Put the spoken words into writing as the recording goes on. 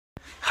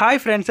Hi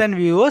friends and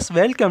viewers,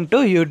 welcome to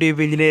YouTube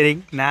Engineering.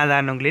 நான்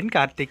தான் உங்களின்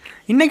கார்த்திக்.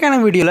 இன்னைக்கான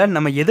வீடியோவில்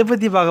நம்ம எதை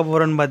பற்றி பார்க்க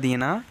போகிறோம்னு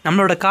பார்த்தீங்கன்னா,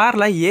 நம்மளோட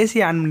காரில் ஏசி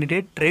ஆன் பண்ணிட்டு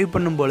டிரைவ்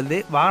பண்ணும்பொழுது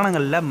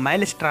வாகனங்களில்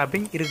மைலேஜ்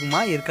டிராப்பிங்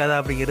இருக்குமா இருக்காதா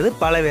அப்படிங்கிறது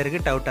பல பேருக்கு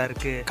டவுட்டாக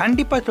இருக்குது.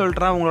 கண்டிப்பாக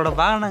சொல்கிறேன், உங்களோட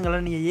வாகனங்களை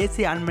நீங்கள்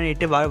ஏசி ஆன்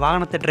பண்ணிட்டு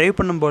வாகனத்தை டிரைவ்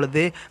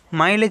பண்ணும்பொழுது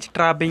மைலேஜ்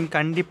டிராப்பிங்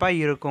கண்டிப்பாக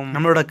இருக்கும்.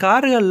 நம்மளோட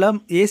கார்களில்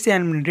ஏசி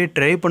ஆன் பண்ணிட்டு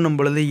டிரைவ்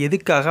பண்ணும்பொழுது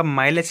எதுக்காக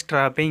மைலேஜ்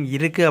டிராப்பிங்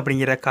இருக்குது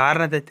அப்படிங்கிற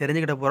காரணத்தை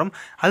தெரிஞ்சுக்கிட்ட போகிறோம்.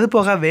 அது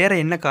போக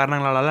வேறு என்ன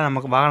காரணங்களால்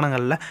நமக்கு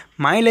வாகனங்களில்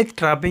மைலேஜ்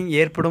டிராப்பிங்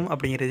ஏற்படும்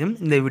அப்படிங்கிறதையும்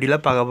இந்த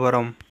வீடியோவில் பார்க்க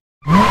போகிறோம்.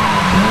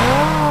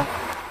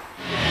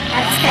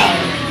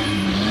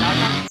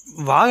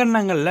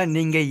 வாகனங்களில்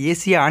நீங்கள்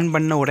ஏசியை ஆன்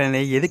பண்ண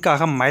உடனே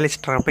எதுக்காக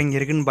மைலேஜ் டிராப்பிங்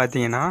இருக்குதுன்னு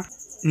பார்த்தீங்கன்னா,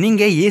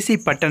 நீங்கள் ஏசி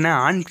பட்டனை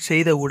ஆன்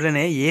செய்த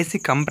உடனே ஏசி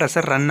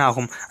கம்ப்ரஸர் ரன்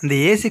ஆகும். அந்த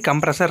ஏசி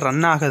கம்ப்ரஸர்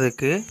ரன்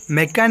ஆகிறதுக்கு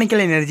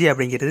மெக்கானிக்கல் எனர்ஜி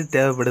அப்படிங்கிறது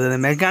தேவைப்படுது. அந்த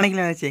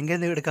மெக்கானிக்கல் எனர்ஜி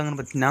எங்கேருந்து எடுக்காங்கன்னு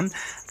பார்த்தீங்கன்னா,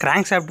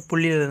 கிராங்க் ஷாஃப்ட்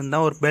புள்ளியில்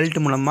இருந்தால் ஒரு பெல்ட்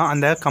மூலமாக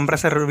அந்த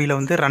கம்ப்ரஸர் வீலை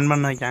வந்து ரன்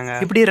பண்ண வைக்காங்க.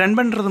 இப்படி ரன்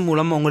பண்ணுறது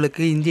மூலம்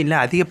உங்களுக்கு இன்ஜினில்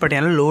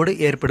அதிகப்படியான லோடு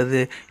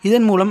ஏற்படுது.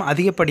 இதன் மூலம்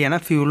அதிகப்படியான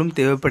ஃபியூலும்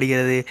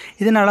தேவைப்படுகிறது.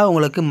 இதனால்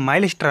உங்களுக்கு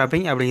மைலேஜ்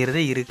டிராப்பிங்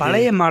அப்படிங்கிறது இருக்குது.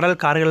 பழைய மாடல்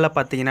கார்களில்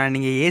பார்த்தீங்கன்னா,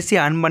 நீங்கள் ஏசி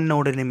ஆன்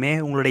பண்ண உடனே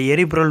உங்களுடைய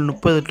எரிபொருள்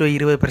 30 to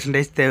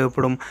 20%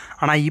 தேவைப்படும்.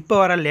 ஆனால் இப்போ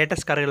வர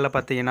லேட்டஸ்ட் கார்களில்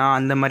பார்த்தீங்கன்னா,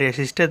 அந்த மாதிரி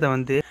சிஸ்டத்தை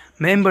வந்து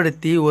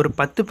மேம்படுத்தி ஒரு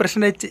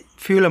 10%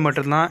 ஃபியூலை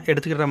மட்டும்தான்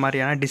எடுத்துக்கிற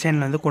மாதிரியான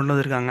டிசைனில் வந்து கொண்டு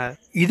வந்திருக்காங்க.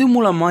 இது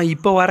மூலமாக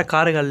இப்போ வர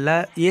கார்களில்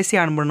ஏசி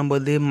ஆன்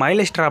பண்ணும்போது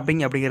மைலேஜ்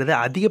டிராப்பிங் அப்படிங்கிறது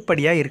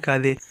அதிகப்படியாக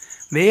இருக்காது.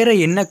 வேறு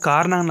என்ன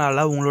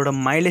காரணங்களால் உங்களோட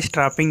மைலேஜ்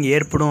டிராப்பிங்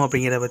ஏற்படும்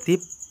அப்படிங்கிறத பற்றி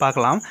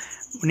பார்க்கலாம்.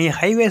 நீங்கள்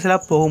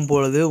ஹைவேஸில்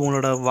போகும்பொழுது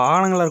உங்களோட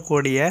வாகனங்களில்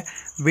இருக்கக்கூடிய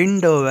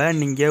விண்டோவை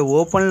நீங்கள்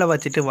ஓப்பனில்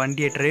வச்சுட்டு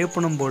வண்டியை ட்ரைவ்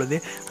பண்ணும்பொழுது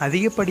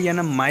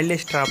அதிகப்படியான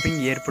மைலேஜ் டிராப்பிங்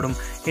ஏற்படும்.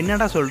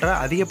 என்னடா சொல்கிற,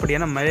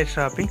 அதிகப்படியான மைலேஜ்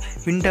டிராப்பிங்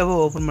விண்டோவை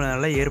ஓப்பன்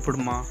பண்ணனால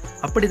ஏற்படுமா?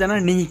 அப்படி தானே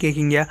நீங்கள்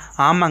கேட்குங்க.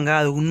 ஆமாங்க,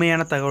 அது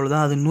உண்மையான தகவல்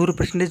தான். அது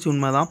 100%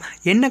 உண்மை தான்.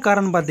 என்ன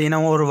காரணம்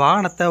பார்த்தீங்கன்னா, ஒரு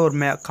வாகனத்தை ஒரு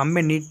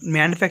கம்பெனி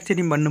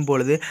மேனுஃபேக்சரிங்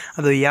பண்ணும்பொழுது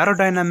அது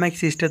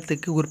ஏரோடைனமிக்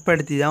சிஸ்டத்துக்கு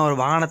உட்படுத்தி தான் ஒரு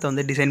வாகனத்தை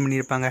வந்து டிசைன்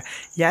பண்ணியிருப்பாங்க.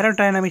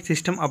 ஏரோடைனமிக்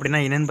சிஸ்டம்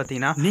அப்படின்னா என்னென்னு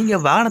பார்த்தீங்கன்னா,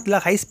 நீங்கள் வாகனத்தில்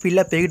ஹை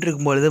ஸ்பீடில் போய்கிட்டு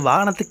இருக்கும்பொழுது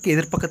வாகனத்துக்கு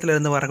எதிர்பக்கத்தில்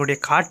இருந்து வரக்கூடிய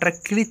காற்றை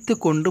கிழித்து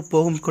கொண்டு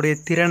போகக்கூடிய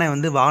திறனை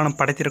வந்து வாகனம்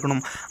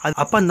படைத்திருக்கணும். அது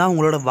அப்போ தான்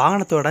உங்களோட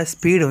வாகனத்தோட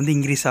ஸ்பீடு வந்து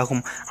இன்க்ரீஸ்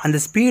ஆகும். அந்த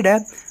ஸ்பீடை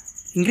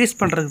இன்க்ரீஸ்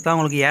பண்ணுறதுக்கு தான்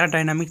உங்களுக்கு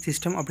ஏரோடைனமிக்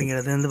சிஸ்டம்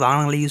அப்படிங்கிறது வந்து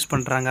வாகனங்களை யூஸ்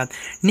பண்ணுறாங்க.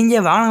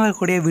 நீங்கள்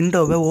வாகனங்களுடைய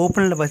விண்டோவை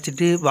ஓப்பனில்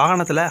வச்சுட்டு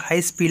வாகனத்தில் ஹை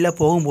ஸ்பீடில்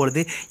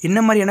போகும்பொழுது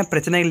என்ன மாதிரியான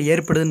பிரச்சனைகள்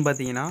ஏற்படுதுன்னு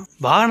பார்த்தீங்கன்னா,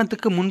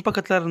 வாகனத்துக்கு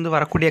முன்பக்கத்தில் இருந்து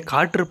வரக்கூடிய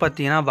காற்று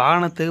பார்த்தீங்கன்னா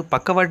வாகனத்துக்கு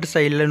பக்கவாட்டு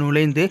சைடில்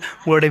நுழைந்து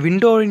உங்களோட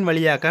விண்டோவின்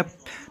வழியாக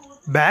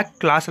பேக்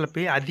கிளாஸில்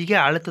போய் அதிக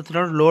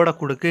அழுத்தத்தோட லோடை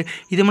கொடுக்கு.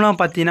 இது மூலம்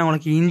பார்த்தீங்கன்னா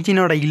உங்களுக்கு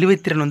இன்ஜினோட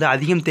இழுவைத்திறன் வந்து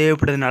அதிகம்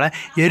தேவைப்படுறதுனால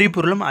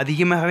எரிபொருளும்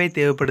அதிகமாகவே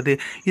தேவைப்படுது.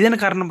 இதன்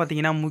காரணம்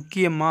பார்த்தீங்கன்னா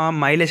முக்கியமாக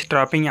மைலேஜ்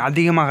டிராப்பிங்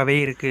அதிகமாகவே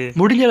இருக்குது.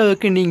 முடிஞ்ச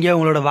அளவுக்கு நீங்கள்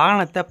உங்களோட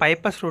வாகனத்தை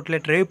பைபாஸ்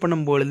ரோட்டில் ட்ரைவ்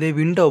பண்ணும்பொழுது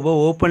விண்டோவை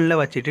ஓப்பனில்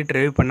வச்சுட்டு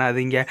ட்ரைவ்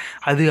பண்ணாதீங்க.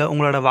 அது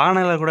உங்களோட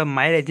வாகனங்களோட கூட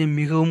மைலேஜை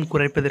மிகவும்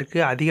குறைப்பதற்கு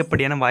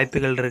அதிகப்படியான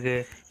வாய்ப்புகள்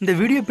இருக்குது. இந்த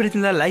வீடியோ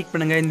பிடிச்சிருந்தால் லைக்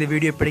பண்ணுங்கள். இந்த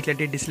வீடியோ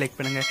பிடிக்கலாட்டி டிஸ்லைக்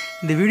பண்ணுங்கள்.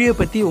 இந்த வீடியோ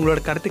பற்றி உங்களோட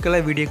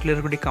கருத்துக்களை வீடியோக்குள்ள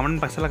இருக்கக்கூடிய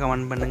கமெண்ட் பாக்ஸில்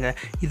கமெண்ட் பண்ணுங்கள்.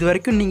 இது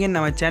வரைக்கும் நீங்கள்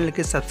நம்ம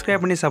சேனலுக்கு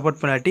சப்ஸ்கிரைப் பண்ணி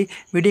சப்போர்ட் பண்ணாட்டி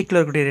வீடியோக்குள்ள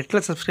இருக்கக்கூடிய ரெட்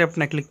கலர் சப்ஸ்கிரைப்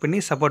பண்ண கிளிக் பண்ணி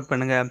சப்போர்ட்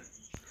பண்ணுங்கள்.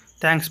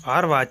 தேங்க்ஸ்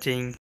ஃபார்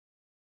வாட்சிங்.